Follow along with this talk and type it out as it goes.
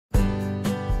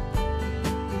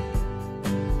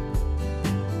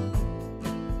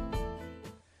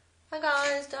Hi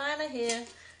guys, Diana here,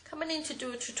 coming in to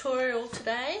do a tutorial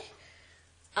today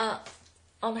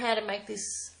on how to make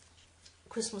this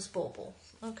Christmas bauble.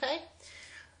 Okay,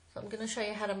 so I'm going to show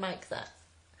you how to make that.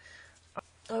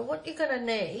 So what you're going to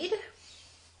need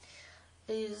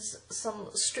is some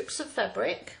strips of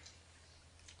fabric.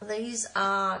 These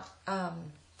are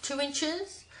 2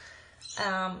 inches.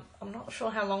 I'm not sure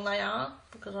how long they are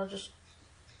because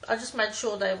I just made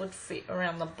sure they would fit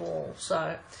around the ball.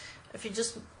 So if you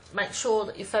just make sure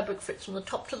that your fabric fits from the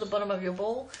top to the bottom of your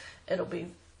ball, it'll be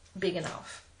big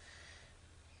enough.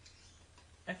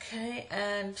 Okay,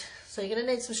 and so you're going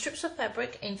to need some strips of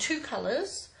fabric in 2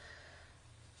 colours.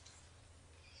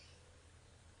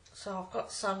 So I've got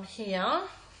some here,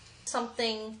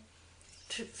 something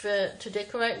to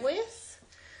decorate with.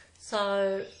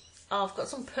 So I've got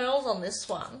some pearls on this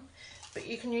one, but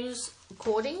you can use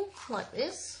cording like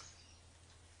this.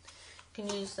 You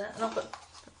can use that, and I've got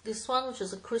this one, which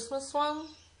is a Christmas one.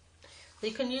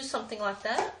 You can use something like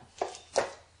that.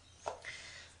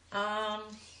 But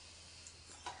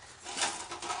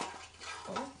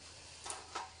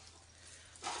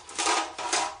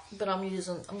I'm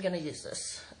going to use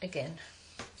this again.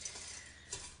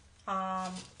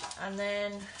 And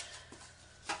then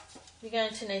you're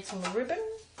going to need some ribbon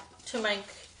to make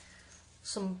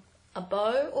a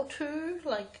bow or 2,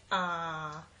 like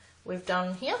we've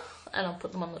done here, and I'll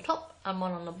put them on the top and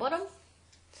one on the bottom.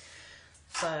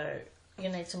 So you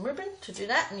need some ribbon to do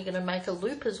that, and you're going to make a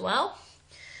loop as well.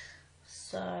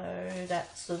 So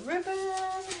that's the ribbon.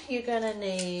 You're going to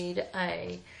need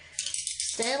a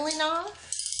Stanley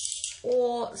knife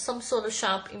or some sort of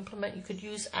sharp implement. You could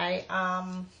use a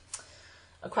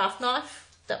craft knife,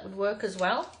 that would work as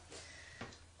well.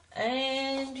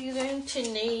 And you're going to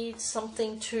need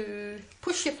something to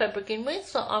push your fabric in with.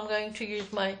 So I'm going to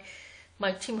use my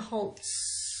Tim Holtz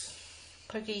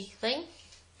pokey thing.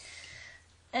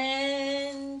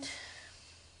 And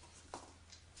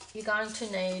you're going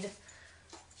to need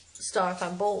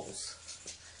styrofoam balls.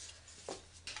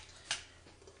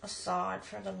 Aside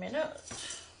for the minute,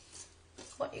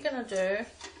 what you're going to do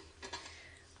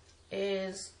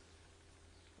is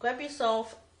grab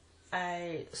yourself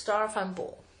a styrofoam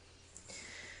ball,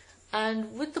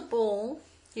 and with the ball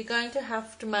you're going to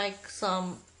have to make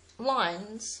some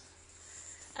lines,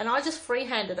 and I just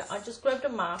freehanded it. I just grabbed a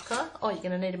marker. Oh, you're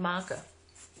going to need a marker.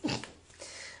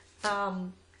 I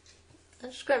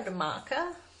just grabbed a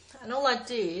marker, and all I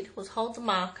did was hold the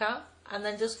marker and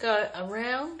then just go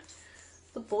around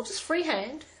the ball, just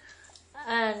freehand,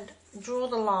 and draw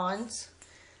the lines.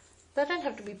 They don't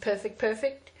have to be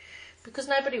perfect because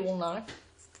nobody will know.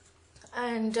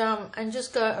 And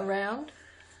just go around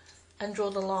and draw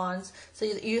the lines so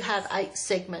that you have 8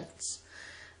 segments.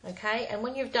 Okay, and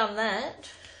when you've done that,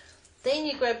 then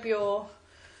you grab your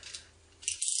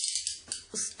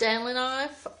Stanley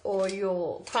knife or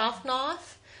your craft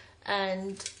knife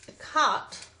and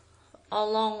cut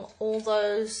along all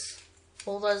those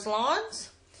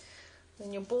lines,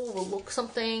 and your ball will look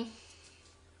something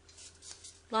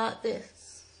like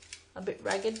this. A bit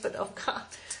ragged, but I've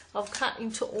cut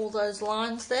into all those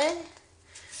lines there,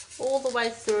 all the way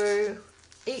through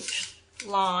each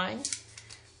line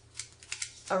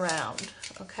around.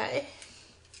 Okay.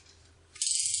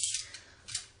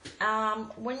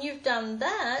 When you've done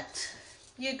that,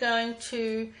 you're going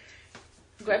to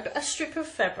grab a strip of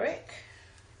fabric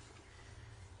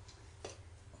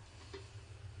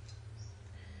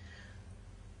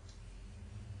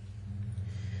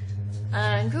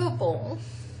and draw a ball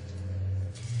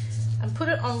and put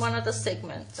it on one of the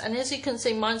segments. And as you can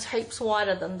see, mine's heaps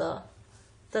wider than the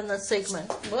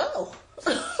segment. Whoa!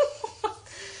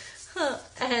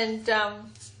 And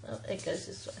it goes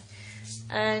this way.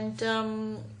 And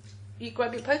you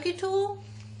grab your pokey tool.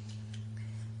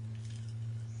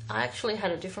 I actually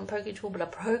had a different pokey tool, but I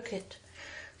broke it.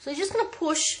 So you're just going to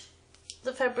push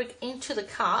the fabric into the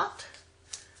cut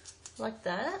like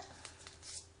that.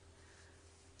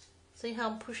 See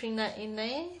how I'm pushing that in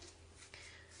there,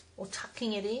 or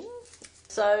tucking it in?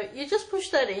 So you just push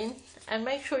that in, and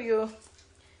make sure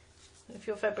if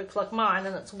your fabric's like mine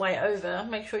and it's way over,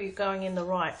 make sure you're going in the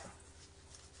right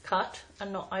cut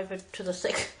and not over to the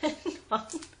second one.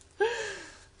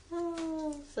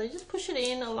 So you just push it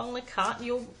in along the cut.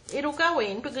 It'll go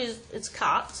in because it's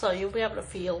cut, so you'll be able to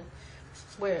feel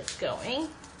where it's going.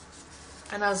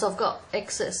 And as I've got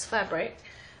excess fabric,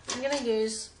 I'm going to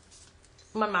use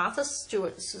my Martha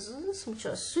Stewart scissors, which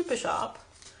are super sharp,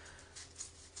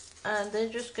 and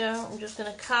I'm just going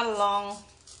to cut along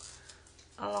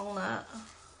that,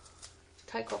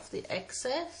 take off the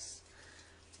excess,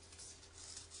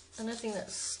 anything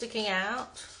that's sticking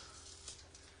out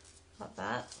like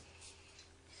that.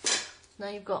 Now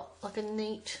you've got like a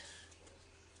neat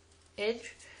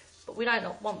edge, but we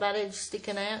don't want that edge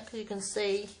sticking out because you can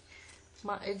see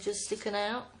my edges sticking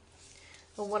out.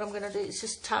 And what I'm going to do is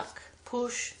just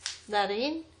push that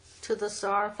in to the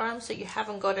styrofoam so you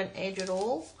haven't got an edge at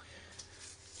all,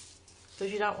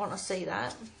 because you don't want to see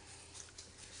that.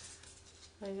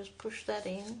 So you just push that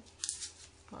in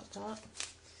like that.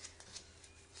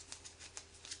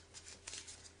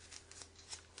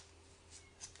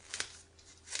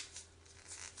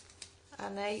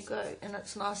 And there you go, and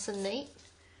it's nice and neat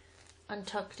and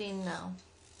tucked in now.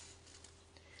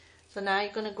 So now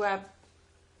you're going to grab,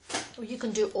 you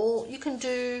can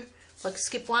do like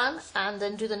skip one and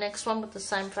then do the next one with the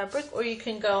same fabric, or you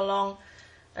can go along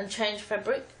and change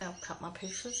fabric. I'll cut my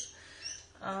pieces.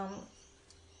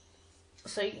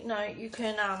 So you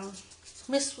can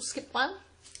skip one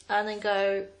and then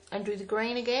go and do the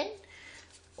green again,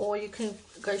 or you can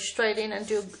go straight in and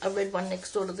do a red one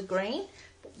next door to the green.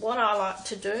 But what I like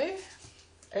to do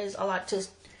is I like to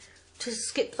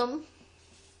skip them,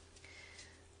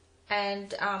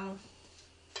 and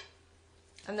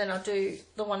then I'll do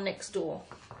the one next door.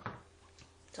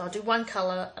 So I'll do one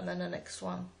colour and then the next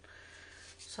one.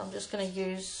 So I'm just going to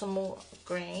use some more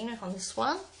green on this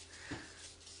one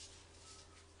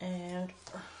and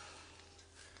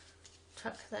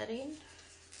tuck that in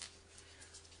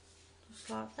just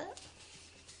like that.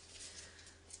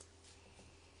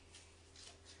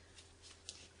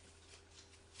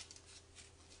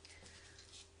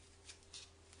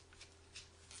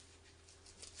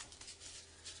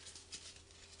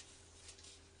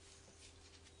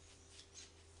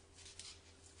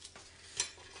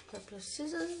 Grab your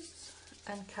scissors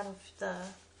and cut off the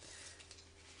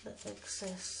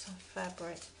excess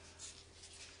fabric.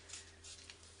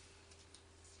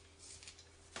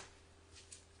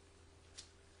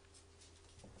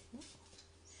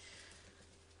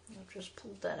 I've just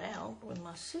pulled that out with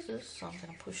my scissors, so I'm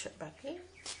going to push it back in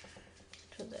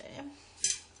to there.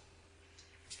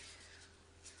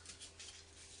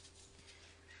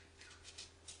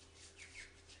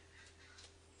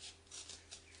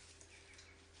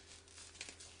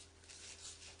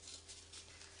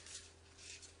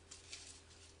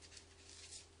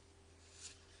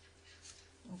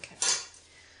 Okay,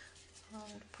 I'm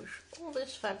going to push all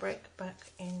this fabric back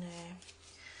in there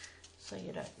so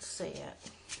you don't see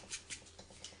it.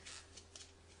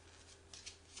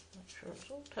 Make sure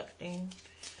it's all tucked in.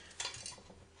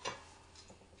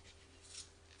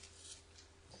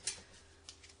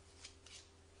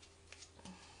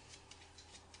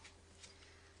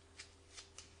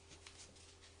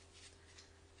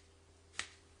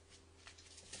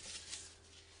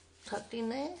 Tucked in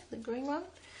there, the green one.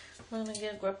 I'm going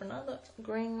to grab another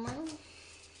green one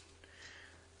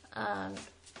and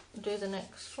do the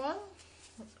next one.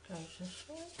 It goes this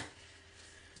way.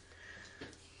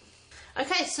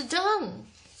 Okay, so done.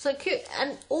 So cute.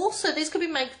 And also these could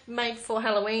be made for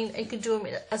Halloween. You could do them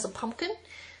as a pumpkin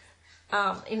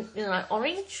in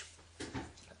orange.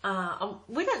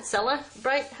 We don't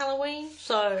celebrate Halloween,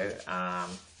 so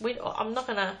I'm not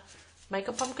going to make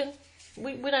a pumpkin.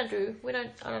 I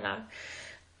don't know.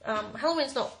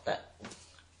 Halloween's not that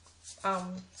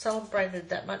celebrated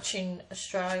that much in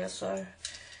Australia, so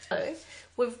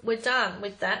we're done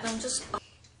with that. And I'm just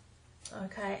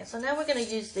okay. So now we're going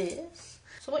to use this.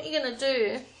 So what you're going to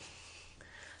do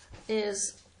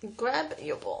is grab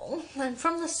your ball, and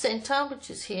from the center, which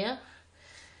is here,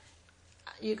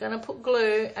 you're going to put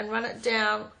glue and run it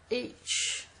down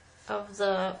each of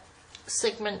the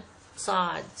segment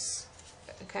sides.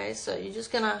 Okay, so you're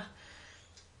just going to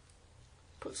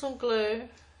put some glue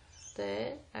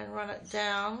there and run it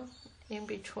down in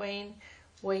between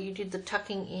where you did the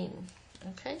tucking in.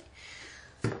 Okay,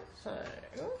 so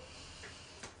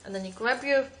and then you grab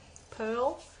your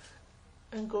pearl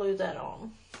and glue that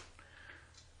on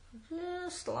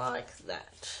just like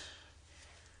that.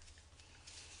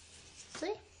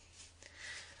 See?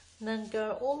 And then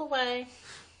go all the way.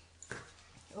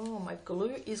 Oh, my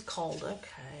glue is cold.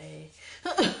 Okay.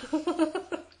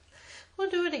 We'll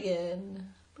do it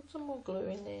again. Put some more glue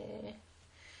in there.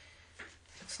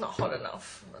 It's not hot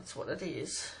enough. That's what it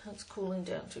is. It's cooling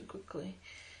down too quickly.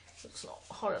 It's not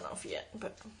hot enough yet,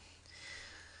 but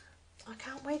I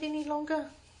can't wait any longer.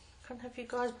 Can't have you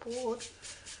guys bored.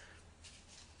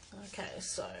 Okay,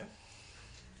 so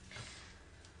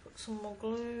put some more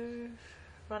glue,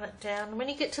 run it down. And when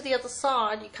you get to the other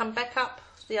side, you come back up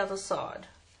the other side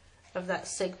of that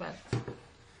segment.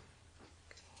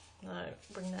 So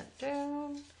bring that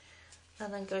down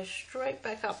and then go straight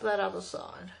back up that other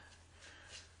side.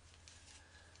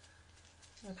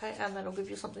 Okay, and that'll give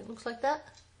you something that looks like that.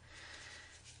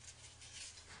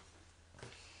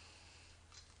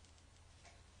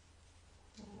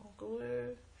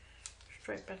 glue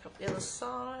straight back up the other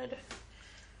side.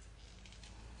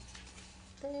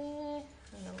 There,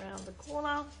 and around the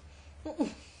corner.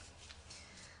 And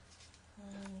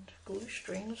glue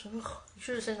strings. Ugh, you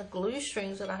should have seen the glue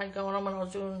strings that I had going on when I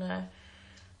was doing the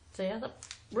other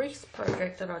wreath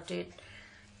project that I did.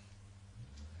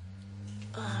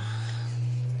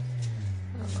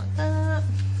 Like that.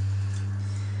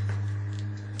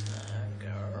 And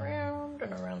go around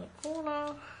and around the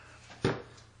corner.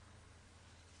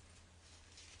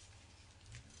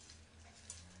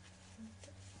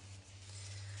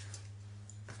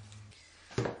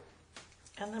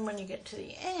 And then when you get to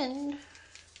the end,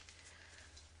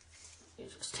 you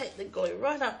just take the glue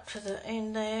right up to the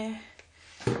end there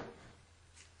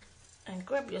and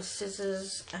grab your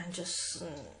scissors and just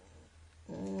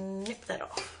nip that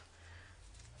off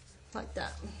like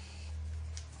that.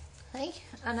 Hey,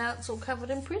 and now it's all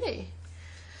covered in pretty.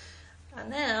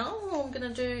 And now all I'm going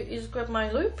to do is grab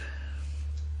my loop.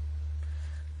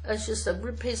 It's just a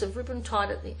piece of ribbon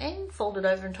tied at the end, folded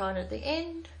over and tied at the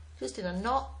end, just in a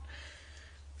knot.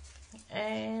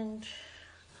 And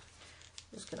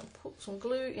just going to put some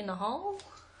glue in the hole,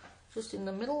 just in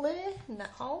the middle there, in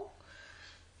that hole.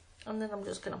 And then I'm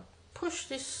just going to push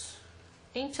this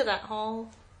into that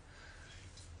hole,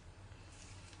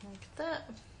 like that.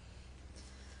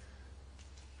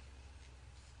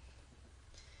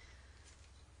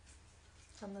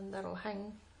 And then that'll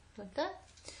hang like that.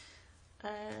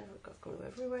 And we've got glue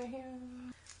everywhere here.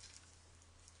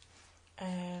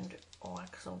 And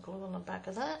whack some glue on the back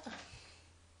of that.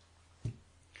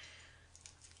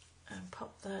 And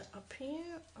pop that up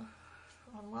here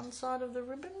on one side of the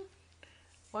ribbon.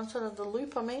 One side of the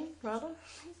loop, I mean, rather.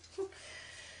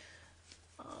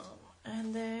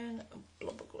 And then a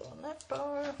blob of glue on that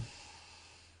bow.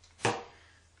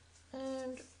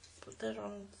 And put that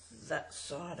on that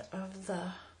side of the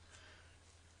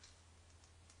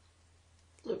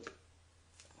loop.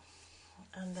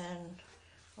 And then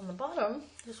on the bottom,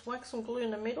 just whack some glue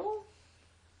in the middle.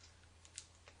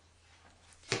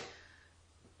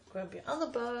 Grab your other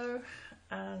bow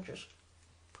and just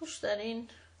push that in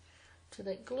to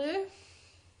that glue.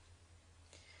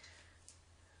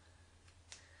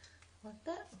 Like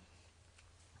that.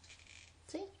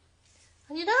 See?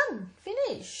 And you're done.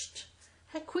 Finished.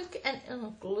 How quick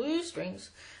and glue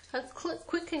strings. How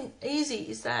quick and easy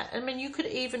is that? I mean, you could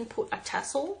even put a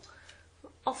tassel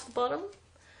off the bottom.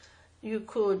 You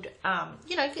could,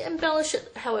 you know, embellish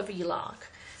it however you like.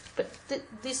 But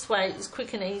this way is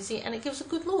quick and easy and it gives a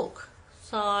good look.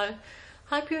 So,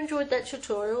 hope you enjoyed that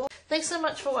tutorial. Thanks so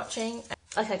much for watching.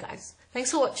 Okay guys,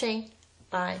 thanks for watching.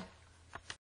 Bye.